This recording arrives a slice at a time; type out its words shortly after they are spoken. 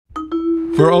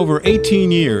For over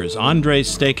 18 years,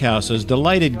 Andre's Steakhouse has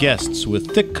delighted guests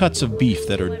with thick cuts of beef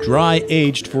that are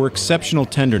dry-aged for exceptional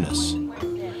tenderness.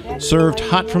 Served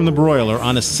hot from the broiler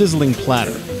on a sizzling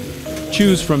platter.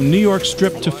 Choose from New York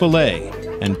strip to filet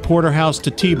and porterhouse to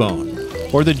T-bone,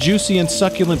 or the juicy and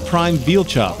succulent prime veal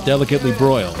chop delicately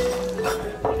broiled.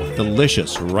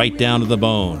 Delicious right down to the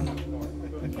bone.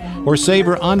 Or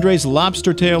savor Andre's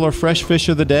lobster tail or fresh fish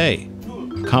of the day,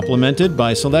 complemented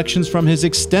by selections from his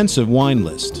extensive wine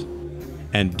list.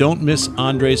 And don't miss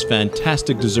Andre's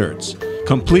fantastic desserts,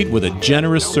 complete with a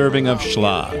generous serving of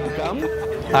schlag.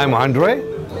 I'm Andre,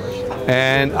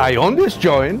 and I own this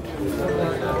joint,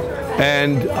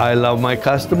 and I love my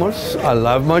customers, I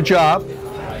love my job,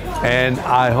 and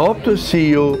I hope to see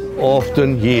you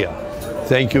often here.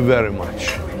 Thank you very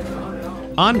much.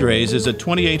 Andre's is at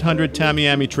 2800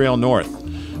 Tamiami Trail North.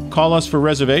 Call us for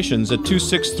reservations at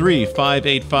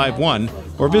 263-5851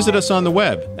 or visit us on the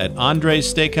web at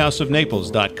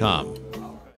andressteakhouseofnaples.com.